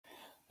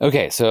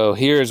Okay, so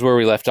here's where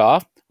we left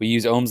off. We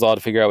use Ohm's law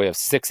to figure out we have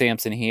 6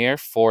 amps in here,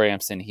 4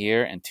 amps in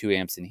here, and 2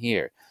 amps in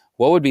here.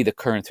 What would be the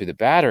current through the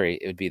battery?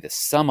 It would be the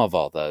sum of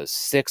all those.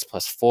 6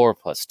 plus 4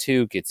 plus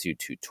 2 gets you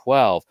to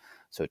 12.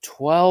 So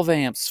 12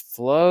 amps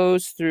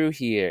flows through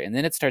here, and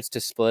then it starts to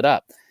split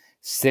up.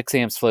 6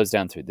 amps flows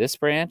down through this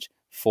branch,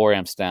 4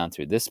 amps down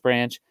through this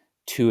branch,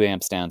 2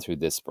 amps down through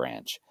this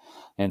branch.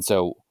 And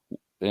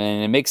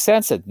it makes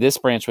sense that this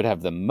branch would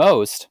have the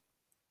most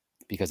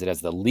because it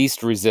has the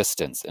least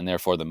resistance, and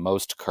therefore the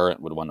most current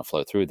would want to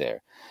flow through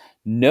there.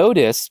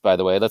 Notice, by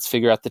the way, let's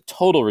figure out the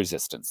total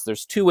resistance.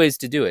 There's two ways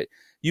to do it.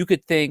 You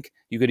could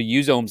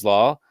use Ohm's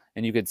law,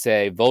 and you could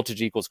say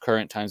voltage equals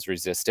current times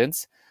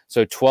resistance.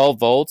 So 12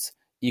 volts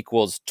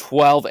equals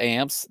 12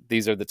 amps,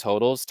 these are the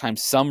totals,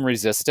 times some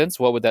resistance.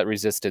 What would that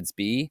resistance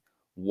be?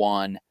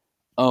 1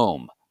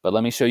 ohm. But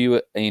let me show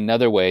you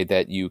another way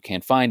that you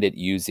can find it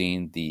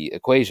using the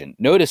equation.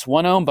 Notice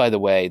 1 ohm, by the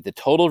way, the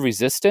total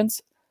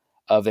resistance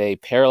of a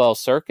parallel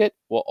circuit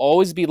will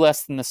always be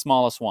less than the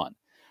smallest one.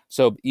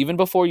 So even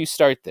before you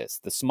start this,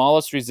 the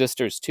smallest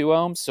resistor is 2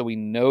 ohms, so we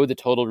know the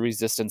total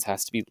resistance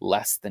has to be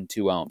less than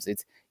 2 ohms.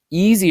 It's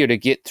easier to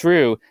get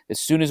through as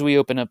soon as we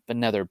open up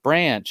another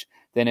branch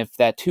than if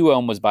that 2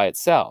 ohm was by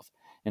itself.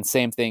 And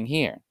same thing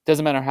here.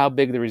 Doesn't matter how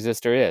big the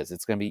resistor is,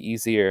 it's going to be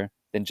easier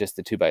than just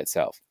the 2 by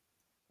itself.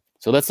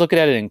 So let's look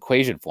at it in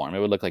equation form. It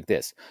would look like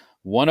this.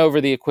 1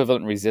 over the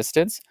equivalent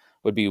resistance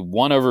would be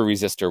 1 over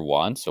resistor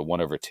 1, so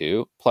 1 over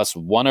 2, plus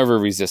 1 over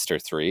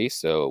resistor 3,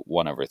 so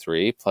 1 over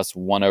 3, plus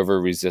 1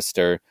 over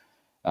resistor,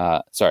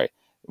 1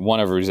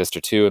 over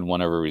resistor 2 and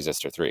 1 over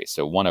resistor 3,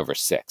 so 1 over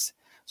 6.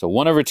 So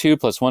 1 over 2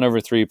 plus 1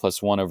 over 3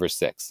 plus 1 over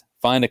 6.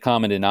 Find a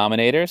common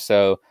denominator,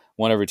 so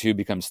 1 over 2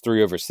 becomes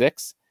 3 over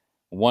 6,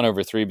 1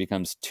 over 3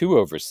 becomes 2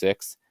 over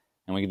 6,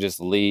 and we can just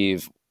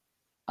leave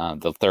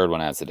the third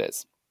one as it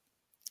is.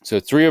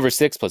 So 3 over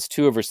 6 plus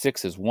 2 over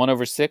 6 is 1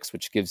 over 6,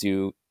 which gives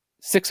you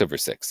 6 over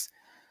 6.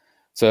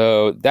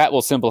 So that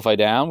will simplify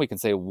down. We can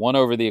say 1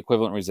 over the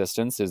equivalent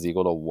resistance is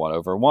equal to 1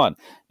 over 1.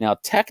 Now,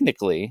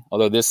 technically,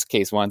 although this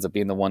case winds up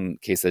being the one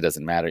case that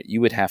doesn't matter, you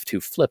would have to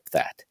flip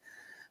that.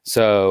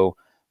 So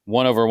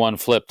 1 over 1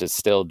 flipped is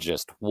still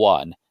just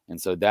 1.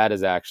 And so that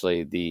is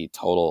actually the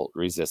total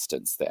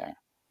resistance there.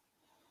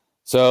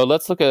 So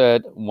let's look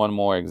at one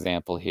more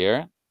example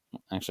here.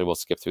 Actually, we'll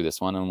skip through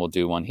this one and we'll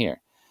do one here.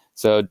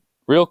 So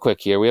real quick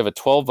here, we have a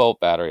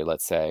 12-volt battery,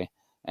 let's say.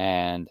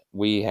 And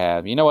we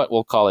have, you know what,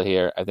 we'll call it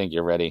here. I think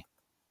you're ready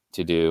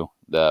to do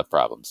the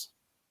problems.